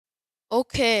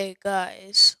Okay,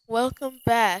 guys, welcome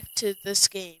back to this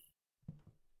game.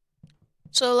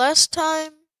 So last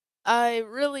time, I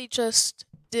really just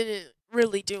didn't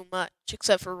really do much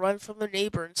except for run from the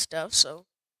neighbor and stuff. So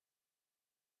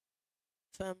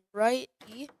if I'm right,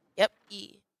 E. Yep,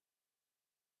 E.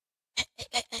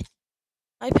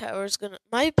 My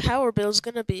power bill is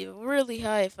gonna be really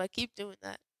high if I keep doing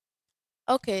that.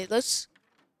 Okay, let's.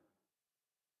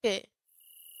 Okay,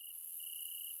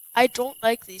 I don't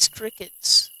like these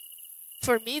crickets.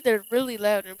 For me, they're really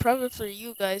loud, and probably for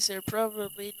you guys, they're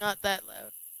probably not that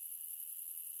loud.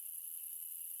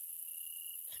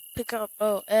 Pick up.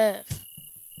 Oh, F.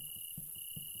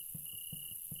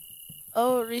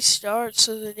 Oh, restart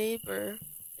so the neighbor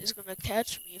is gonna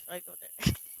catch me if I go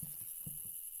there.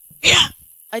 Yeah!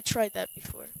 I tried that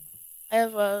before. I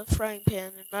have a frying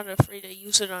pan and I'm not afraid to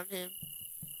use it on him.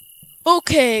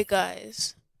 Okay,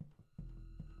 guys.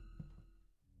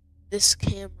 This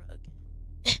camera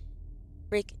again.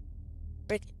 Break it.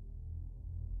 Break it.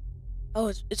 Oh,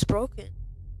 it's broken.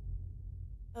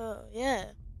 Oh, yeah.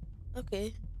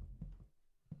 Okay.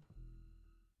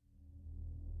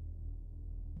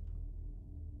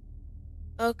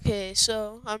 Okay,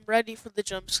 so I'm ready for the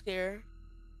jump scare.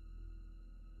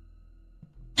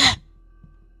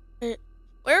 Where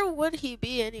where would he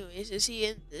be anyways? Is he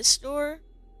in this door?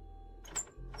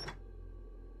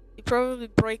 He probably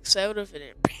breaks out of it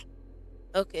and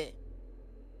okay.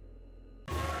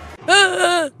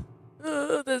 Ah!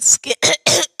 Oh, that's scary.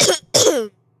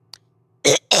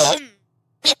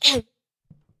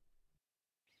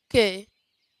 Okay.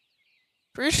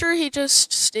 Pretty sure he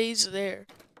just stays there.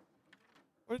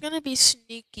 We're gonna be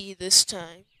sneaky this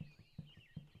time.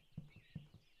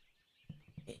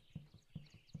 Okay.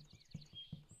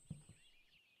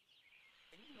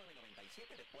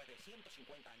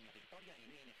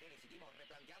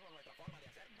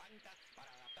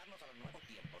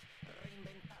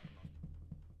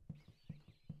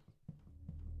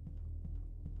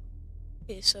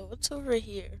 Okay, so what's over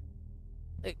here?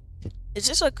 Like, is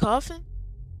this a coffin?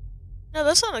 No,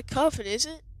 that's not a coffin, is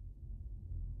it?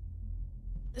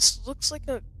 This looks like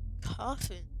a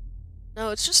coffin.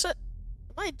 No, it's just a.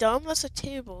 Am I dumb? That's a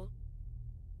table.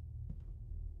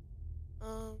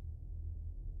 Um.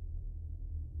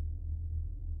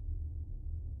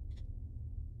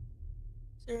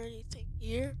 Is there anything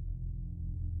here?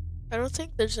 I don't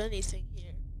think there's anything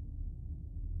here.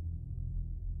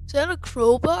 Is that a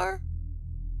crowbar?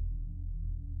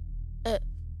 Uh,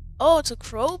 oh, it's a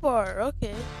crowbar.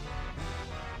 Okay.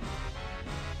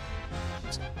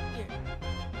 What's in here?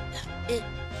 It.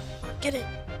 Get it.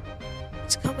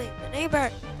 It's coming. The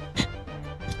neighbor.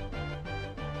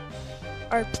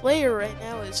 Our player right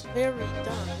now is very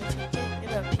dumb if he can't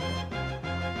get up here.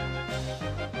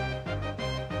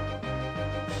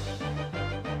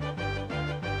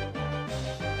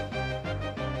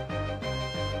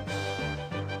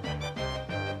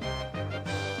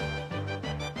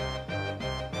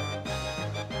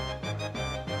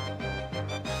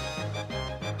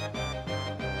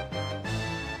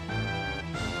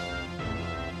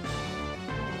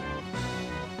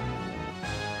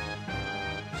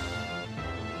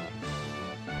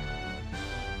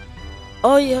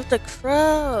 Oh, you have to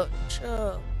crouch.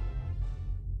 Oh.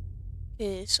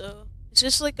 Okay, so is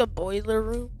this like a boiler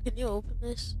room? Can you open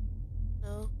this?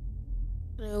 No.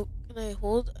 Can I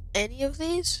hold any of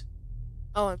these?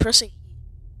 Oh, I'm pressing E.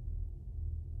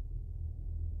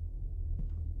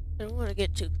 I don't want to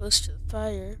get too close to the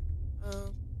fire.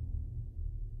 Um,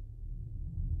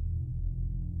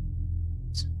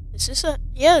 is this a?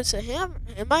 Yeah, it's a hammer.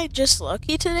 Am I just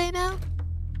lucky today now?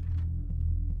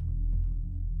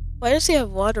 Why does he have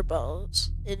water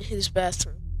bottles in his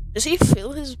bathroom? Does he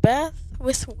fill his bath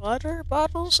with water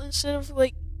bottles instead of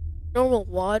like normal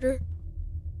water?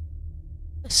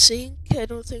 A sink? I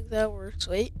don't think that works.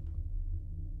 Wait.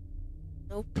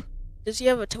 Nope. Does he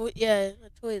have a toilet? Yeah,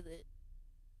 a toilet.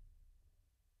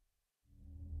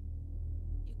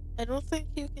 I don't think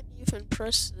you can even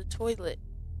press the toilet.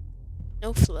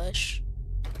 No flush.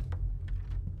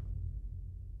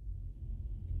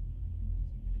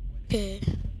 Okay.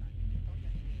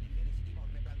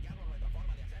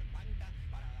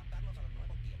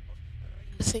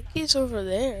 I think he's over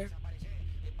there.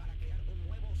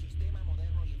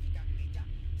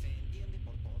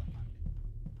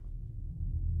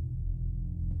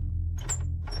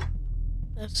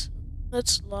 That's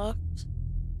that's locked.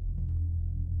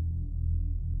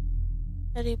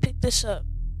 How do you pick this up?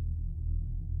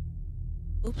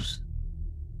 Oops.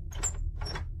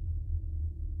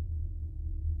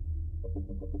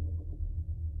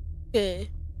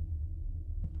 Okay.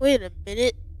 Wait a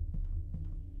minute.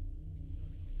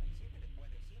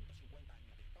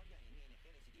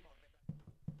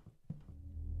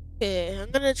 Okay, I'm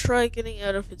gonna try getting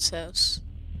out of his house.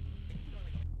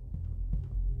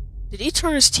 Did he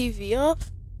turn his TV off?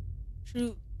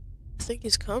 Shoot, I think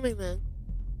he's coming then.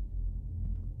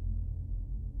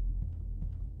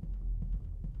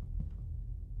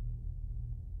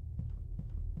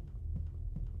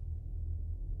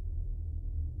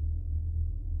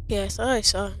 Yeah, I thought I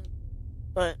saw him,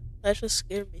 but that just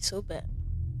scared me so bad.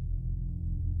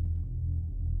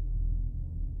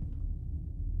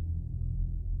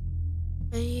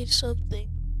 I need something.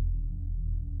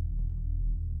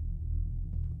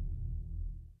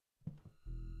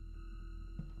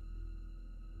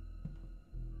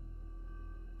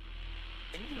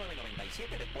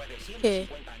 Okay.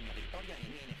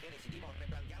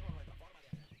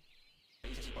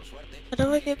 How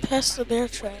do I get past the bear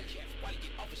trap?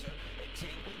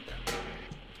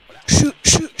 Shoot,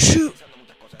 shoot, shoot!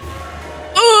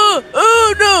 Oh!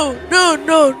 Oh no! No,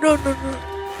 no, no, no, no.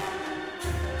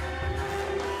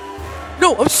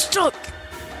 No, I'm stuck!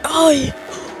 Ay!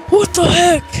 What the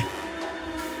heck?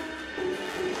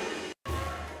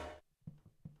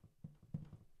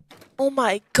 Oh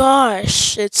my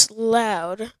gosh, it's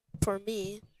loud for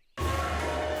me.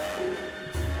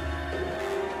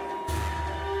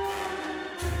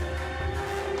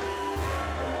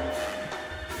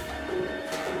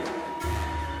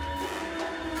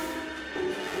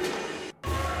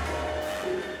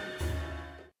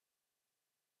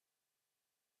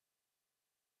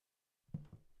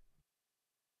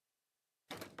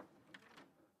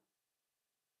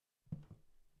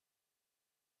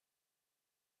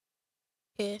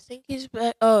 Okay, I think he's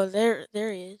back. Oh, there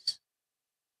he is.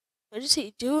 What is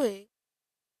he doing?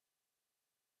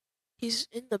 He's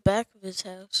in the back of his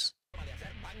house.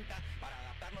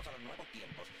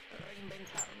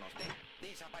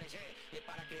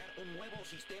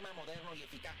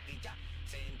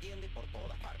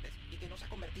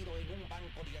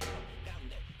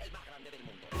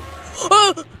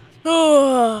 Oh!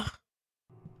 Oh!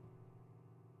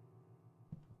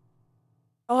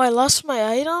 Oh, I lost my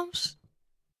items?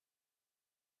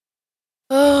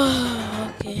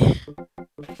 Oh, okay.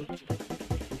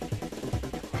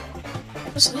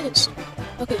 What's this?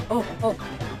 Okay, oh.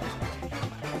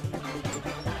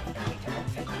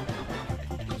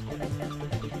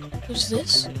 Who's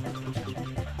this?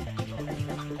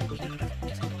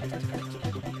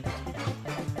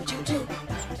 What do you do?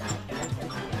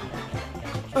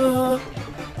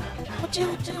 What do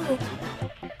you do?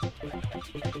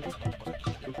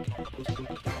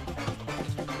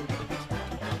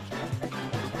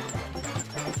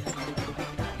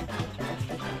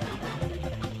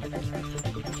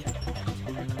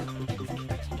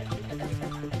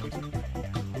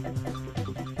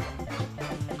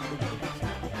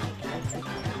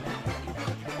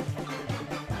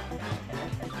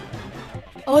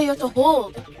 Oh, you have to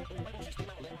hold.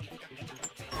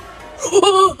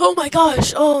 Oh my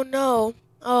gosh. Oh no.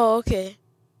 Oh, okay.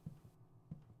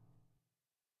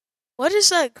 What is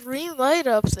that green light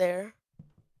up there?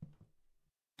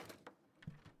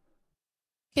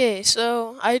 Okay,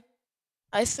 so I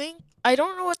think I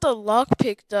don't know what the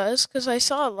lockpick does because I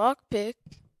saw a lockpick.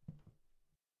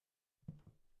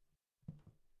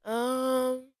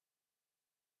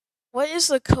 What is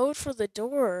the code for the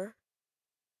door?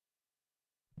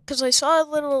 Because I saw a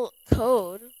little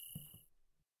code.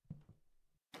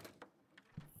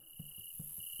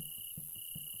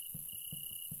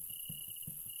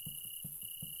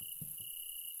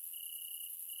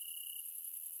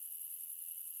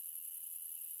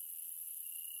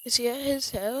 Is he at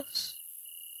his house?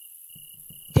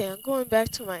 Okay, I'm going back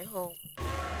to my home.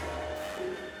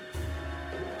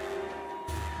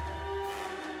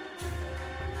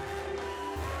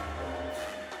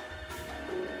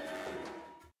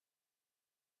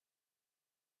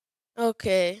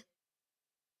 Okay.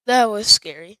 That was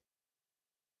scary.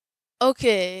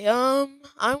 Okay,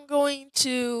 I'm going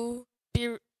to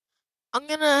be I'm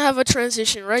gonna have a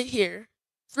transition right here.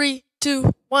 3,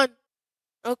 2, 1.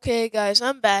 Okay, guys,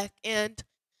 I'm back, and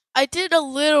I did a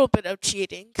little bit of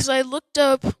cheating because I looked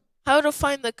up how to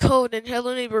find the code in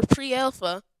Hello Neighbor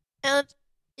pre-alpha, and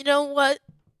you know what?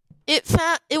 It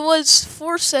was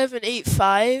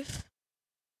 4785.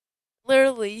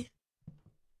 Literally,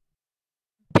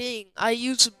 Bing. I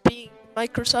use Bing,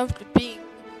 Microsoft Bing,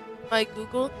 my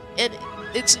Google, and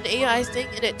it's an AI thing,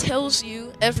 and it tells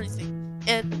you everything.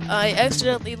 And I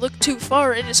accidentally looked too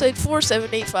far, and it said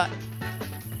 4785.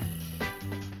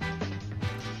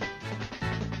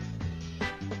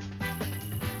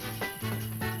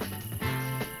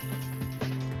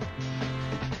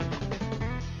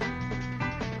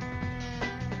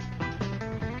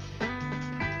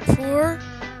 Four,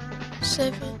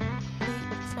 7,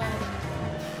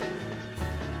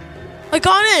 I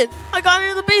got in! I got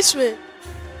into the basement!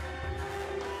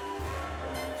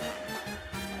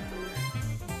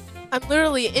 I'm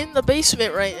literally in the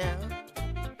basement right now.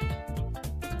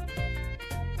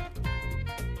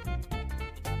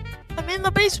 I'm in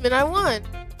the basement, I won!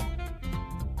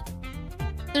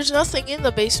 There's nothing in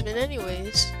the basement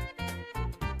anyways.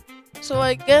 So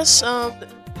I guess,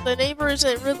 the neighbor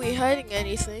isn't really hiding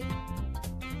anything.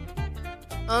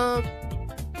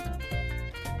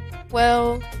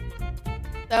 Well,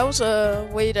 that was a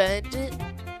way to end it.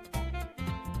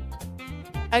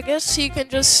 I guess he can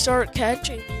just start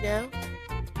catching me now.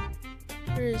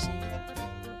 Where is he?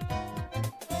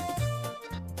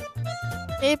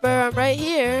 Neighbor, I'm right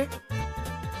here.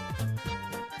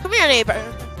 Come here, neighbor.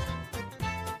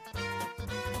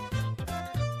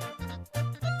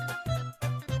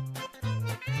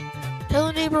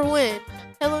 Hello, neighbor, win.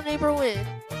 Hello, neighbor, win.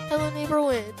 Hello, neighbor,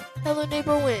 win. Hello,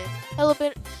 neighbor, win. Hello,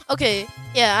 bit. Okay,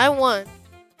 yeah, I won.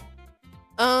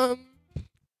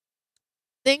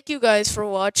 Thank you guys for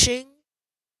watching.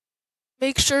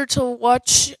 Make sure to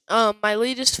watch my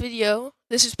latest video.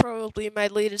 This is probably my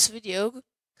latest video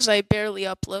because I barely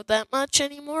upload that much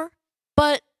anymore.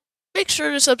 But make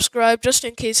sure to subscribe just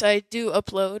in case I do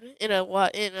upload in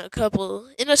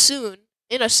a soon.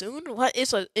 What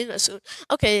is in a soon?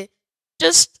 Okay,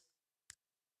 just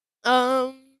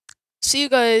see you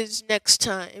guys next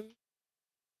time.